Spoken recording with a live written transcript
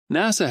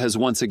NASA has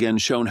once again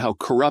shown how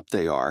corrupt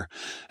they are,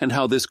 and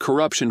how this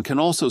corruption can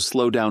also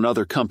slow down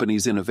other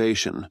companies'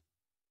 innovation.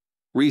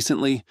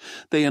 Recently,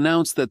 they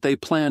announced that they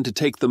plan to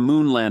take the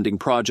moon landing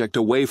project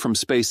away from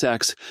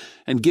SpaceX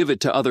and give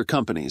it to other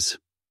companies.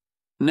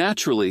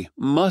 Naturally,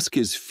 Musk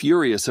is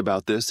furious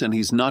about this, and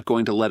he's not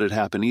going to let it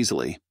happen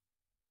easily.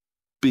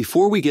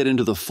 Before we get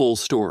into the full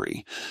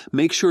story,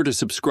 make sure to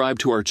subscribe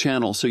to our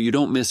channel so you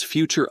don't miss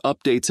future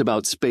updates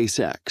about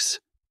SpaceX.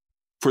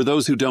 For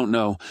those who don't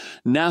know,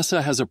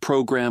 NASA has a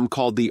program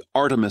called the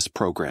Artemis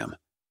Program.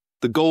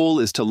 The goal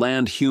is to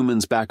land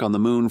humans back on the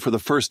moon for the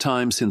first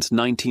time since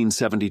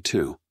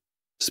 1972.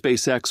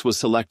 SpaceX was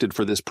selected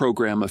for this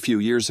program a few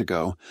years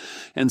ago,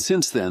 and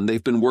since then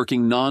they've been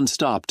working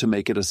nonstop to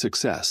make it a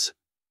success.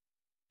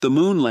 The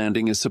moon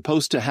landing is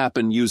supposed to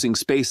happen using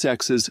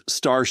SpaceX's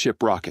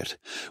Starship rocket,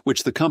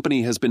 which the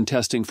company has been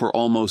testing for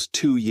almost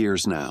 2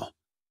 years now.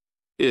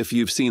 If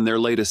you've seen their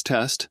latest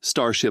test,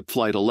 Starship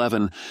Flight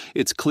 11,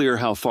 it's clear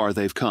how far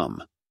they've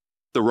come.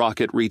 The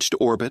rocket reached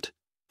orbit,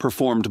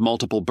 performed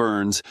multiple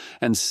burns,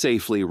 and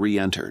safely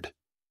re-entered.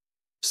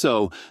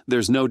 So,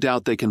 there's no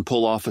doubt they can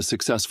pull off a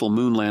successful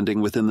moon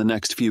landing within the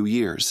next few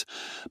years.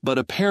 But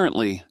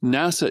apparently,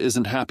 NASA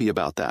isn't happy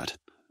about that.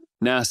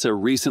 NASA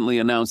recently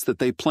announced that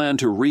they plan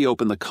to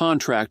reopen the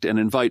contract and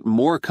invite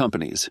more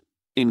companies,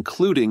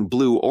 including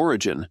Blue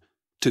Origin,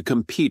 to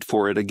compete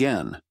for it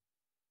again.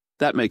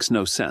 That makes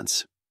no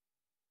sense.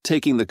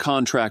 Taking the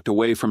contract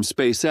away from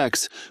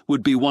SpaceX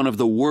would be one of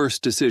the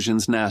worst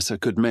decisions NASA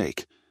could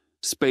make.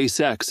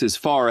 SpaceX is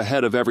far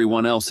ahead of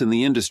everyone else in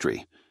the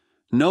industry.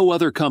 No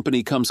other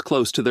company comes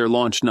close to their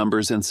launch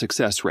numbers and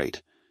success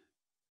rate.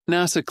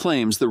 NASA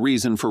claims the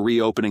reason for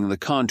reopening the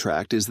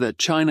contract is that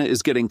China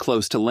is getting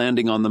close to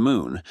landing on the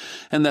moon,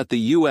 and that the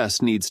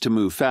US needs to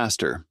move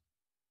faster.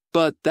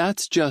 But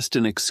that's just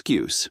an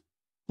excuse.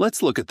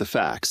 Let's look at the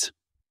facts.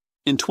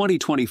 In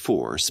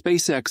 2024,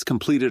 SpaceX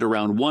completed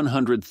around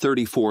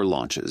 134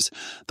 launches,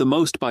 the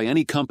most by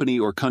any company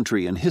or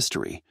country in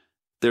history.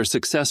 Their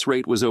success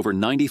rate was over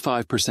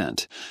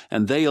 95%,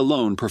 and they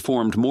alone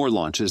performed more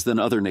launches than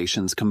other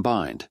nations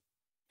combined.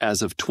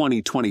 As of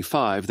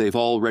 2025, they've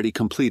already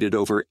completed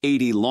over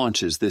 80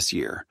 launches this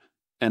year,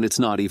 and it's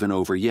not even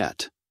over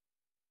yet.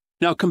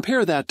 Now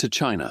compare that to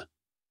China.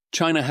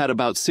 China had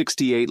about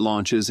 68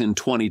 launches in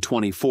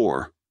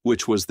 2024,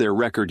 which was their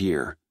record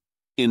year.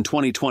 In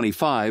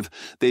 2025,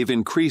 they've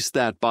increased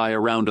that by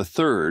around a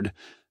third,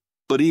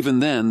 but even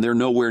then they're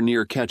nowhere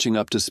near catching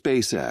up to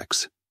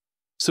SpaceX.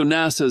 So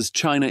NASA's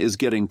 "China is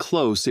getting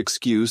close"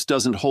 excuse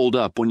doesn't hold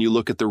up when you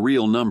look at the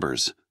real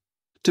numbers.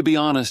 To be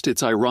honest,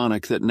 it's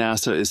ironic that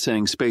NASA is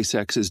saying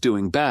SpaceX is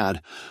doing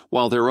bad,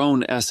 while their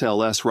own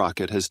SLS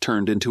rocket has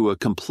turned into a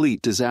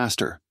complete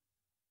disaster.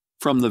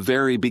 From the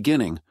very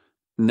beginning,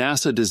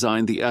 NASA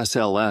designed the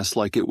SLS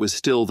like it was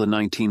still the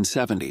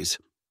 1970s.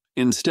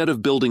 Instead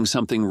of building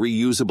something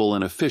reusable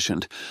and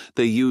efficient,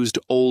 they used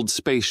old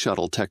space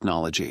shuttle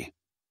technology.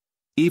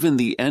 Even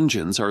the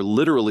engines are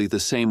literally the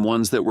same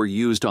ones that were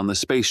used on the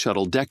space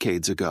shuttle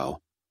decades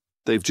ago.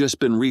 They've just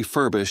been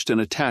refurbished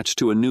and attached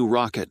to a new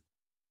rocket.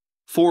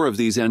 4 of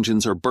these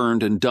engines are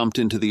burned and dumped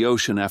into the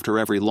ocean after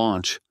every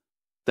launch.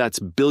 That's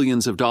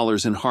billions of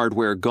dollars in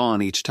hardware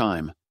gone each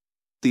time.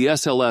 The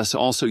SLS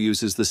also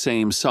uses the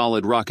same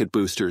solid rocket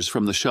boosters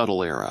from the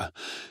shuttle era.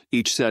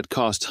 Each set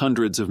costs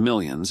hundreds of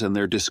millions, and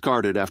they're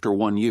discarded after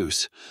one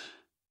use.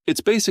 It's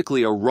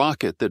basically a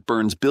rocket that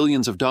burns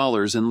billions of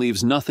dollars and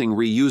leaves nothing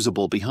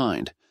reusable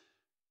behind.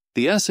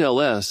 The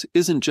SLS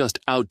isn't just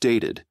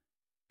outdated,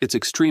 it's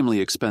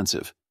extremely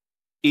expensive.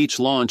 Each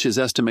launch is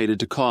estimated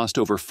to cost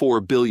over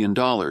 $4 billion,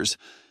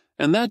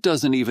 and that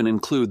doesn't even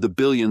include the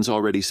billions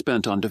already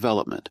spent on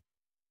development.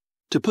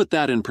 To put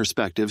that in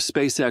perspective,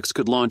 SpaceX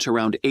could launch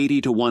around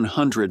 80 to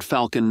 100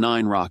 Falcon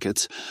 9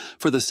 rockets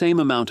for the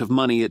same amount of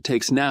money it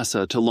takes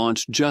NASA to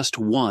launch just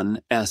one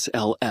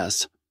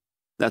SLS.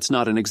 That's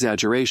not an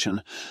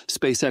exaggeration.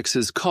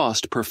 SpaceX's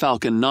cost per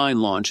Falcon 9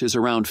 launch is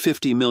around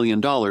 $50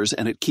 million,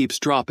 and it keeps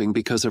dropping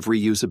because of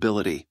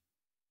reusability.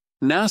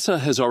 NASA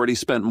has already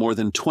spent more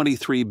than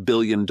 $23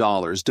 billion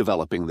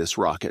developing this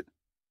rocket.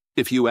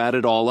 If you add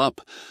it all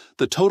up,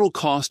 the total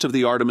cost of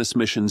the Artemis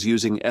missions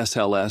using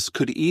SLS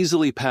could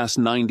easily pass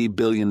 $90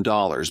 billion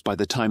by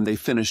the time they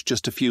finish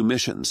just a few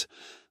missions.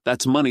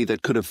 That's money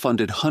that could have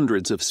funded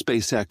hundreds of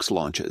SpaceX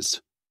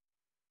launches.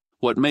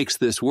 What makes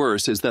this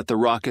worse is that the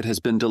rocket has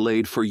been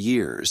delayed for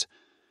years.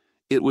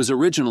 It was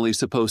originally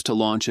supposed to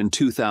launch in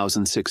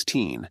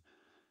 2016,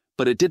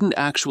 but it didn't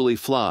actually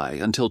fly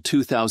until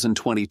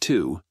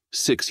 2022,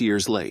 6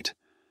 years late.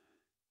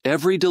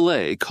 Every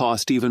delay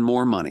cost even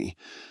more money,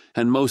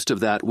 and most of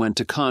that went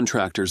to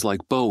contractors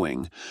like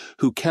Boeing,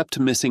 who kept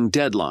missing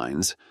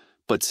deadlines,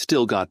 but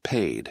still got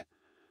paid.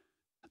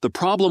 The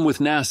problem with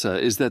NASA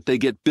is that they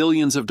get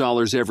billions of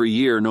dollars every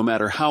year no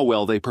matter how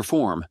well they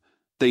perform.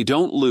 They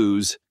don't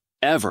lose,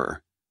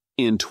 ever.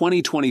 In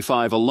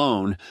 2025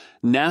 alone,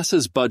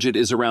 NASA's budget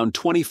is around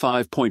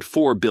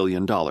 $25.4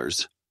 billion,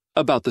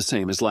 about the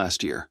same as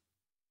last year.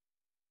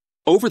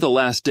 Over the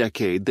last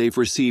decade, they've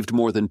received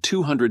more than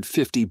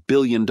 $250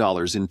 billion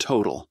in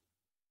total.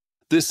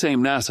 This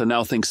same NASA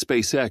now thinks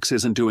SpaceX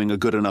isn't doing a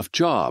good enough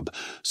job,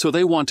 so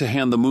they want to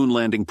hand the moon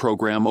landing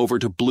program over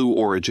to Blue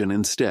Origin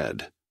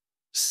instead.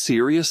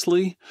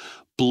 Seriously?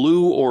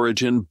 Blue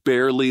Origin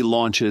barely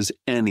launches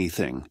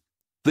anything.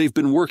 They've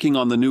been working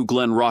on the New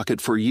Glenn rocket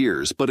for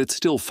years, but it's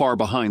still far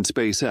behind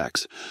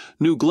SpaceX.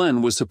 New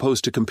Glenn was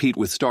supposed to compete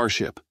with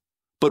Starship.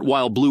 But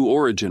while Blue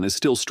Origin is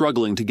still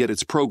struggling to get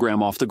its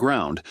program off the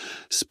ground,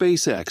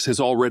 SpaceX has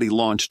already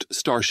launched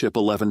Starship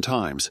 11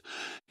 times.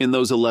 In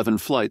those 11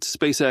 flights,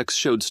 SpaceX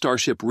showed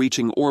Starship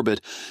reaching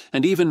orbit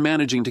and even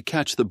managing to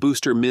catch the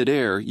booster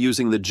mid-air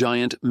using the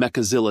giant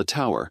Mechazilla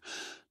tower.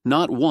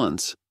 Not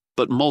once,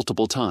 but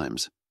multiple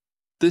times.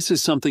 This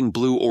is something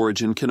Blue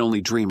Origin can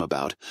only dream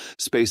about.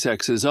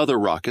 SpaceX's other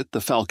rocket, the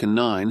Falcon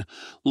 9,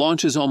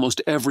 launches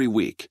almost every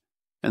week,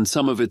 and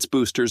some of its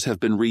boosters have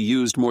been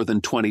reused more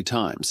than 20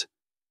 times.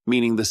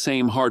 Meaning the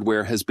same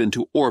hardware has been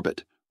to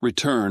orbit,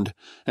 returned,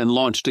 and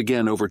launched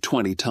again over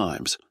 20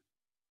 times.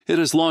 It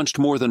has launched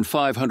more than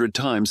 500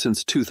 times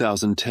since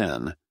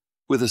 2010,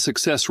 with a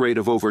success rate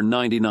of over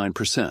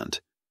 99%.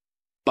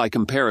 By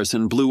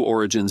comparison, Blue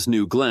Origin's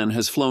New Glenn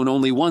has flown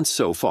only once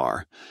so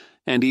far,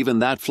 and even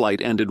that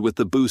flight ended with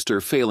the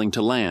booster failing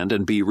to land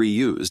and be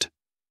reused.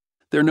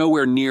 They're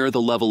nowhere near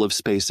the level of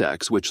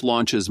SpaceX, which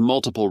launches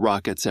multiple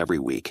rockets every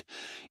week.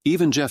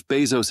 Even Jeff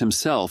Bezos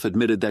himself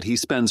admitted that he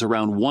spends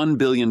around $1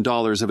 billion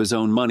of his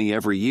own money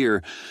every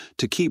year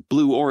to keep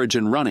Blue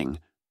Origin running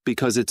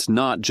because it's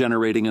not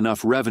generating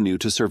enough revenue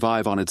to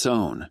survive on its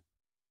own.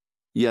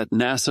 Yet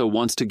NASA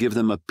wants to give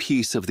them a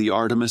piece of the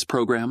Artemis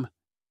program.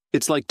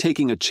 It's like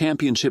taking a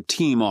championship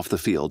team off the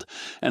field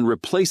and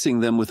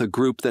replacing them with a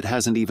group that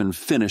hasn't even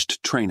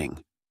finished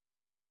training.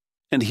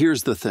 And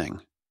here's the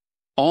thing.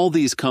 All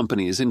these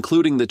companies,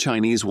 including the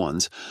Chinese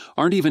ones,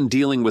 aren't even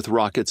dealing with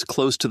rockets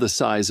close to the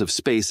size of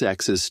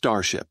SpaceX's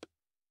Starship.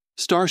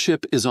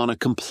 Starship is on a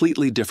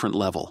completely different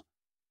level.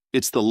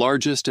 It's the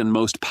largest and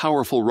most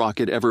powerful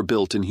rocket ever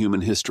built in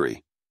human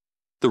history.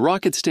 The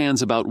rocket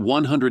stands about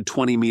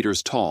 120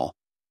 meters tall,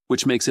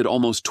 which makes it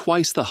almost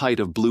twice the height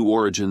of Blue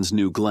Origin's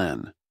New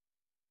Glenn.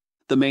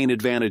 The main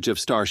advantage of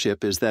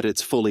Starship is that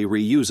it's fully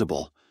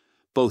reusable.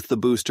 Both the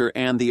booster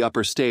and the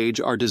upper stage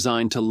are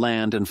designed to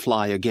land and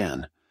fly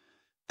again.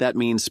 That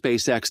means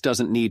SpaceX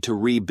doesn't need to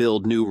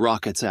rebuild new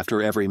rockets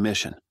after every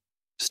mission.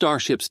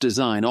 Starship's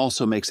design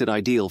also makes it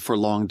ideal for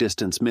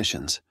long-distance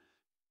missions.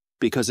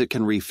 Because it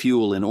can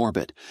refuel in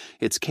orbit,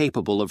 it's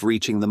capable of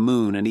reaching the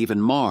Moon and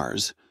even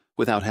Mars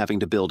without having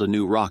to build a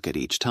new rocket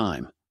each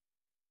time.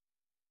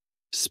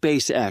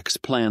 SpaceX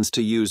plans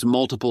to use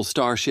multiple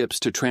Starships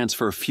to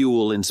transfer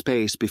fuel in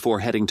space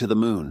before heading to the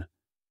Moon.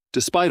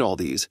 Despite all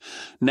these,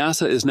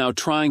 NASA is now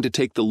trying to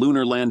take the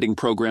lunar landing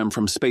program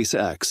from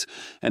SpaceX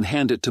and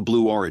hand it to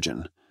Blue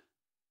Origin.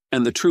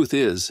 And the truth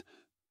is,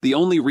 the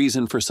only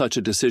reason for such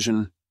a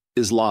decision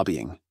is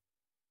lobbying.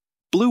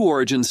 Blue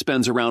Origin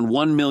spends around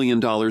 $1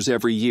 million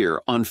every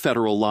year on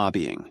federal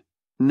lobbying.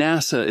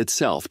 NASA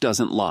itself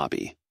doesn't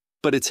lobby,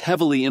 but it's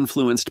heavily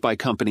influenced by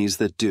companies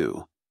that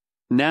do.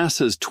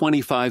 NASA's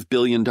 $25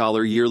 billion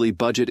yearly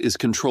budget is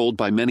controlled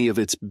by many of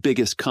its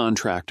biggest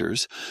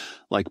contractors,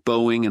 like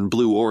Boeing and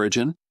Blue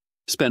Origin,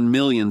 spend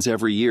millions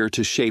every year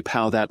to shape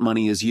how that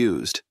money is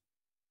used.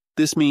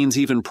 This means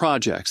even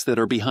projects that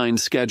are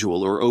behind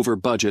schedule or over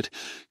budget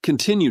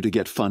continue to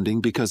get funding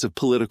because of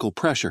political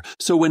pressure.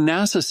 So when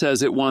NASA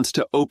says it wants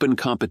to open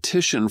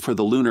competition for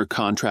the lunar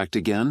contract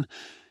again,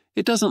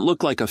 it doesn't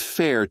look like a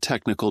fair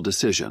technical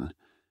decision.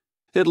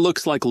 It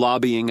looks like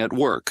lobbying at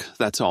work.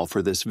 That's all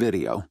for this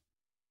video.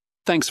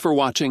 Thanks for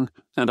watching,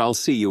 and I'll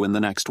see you in the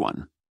next one.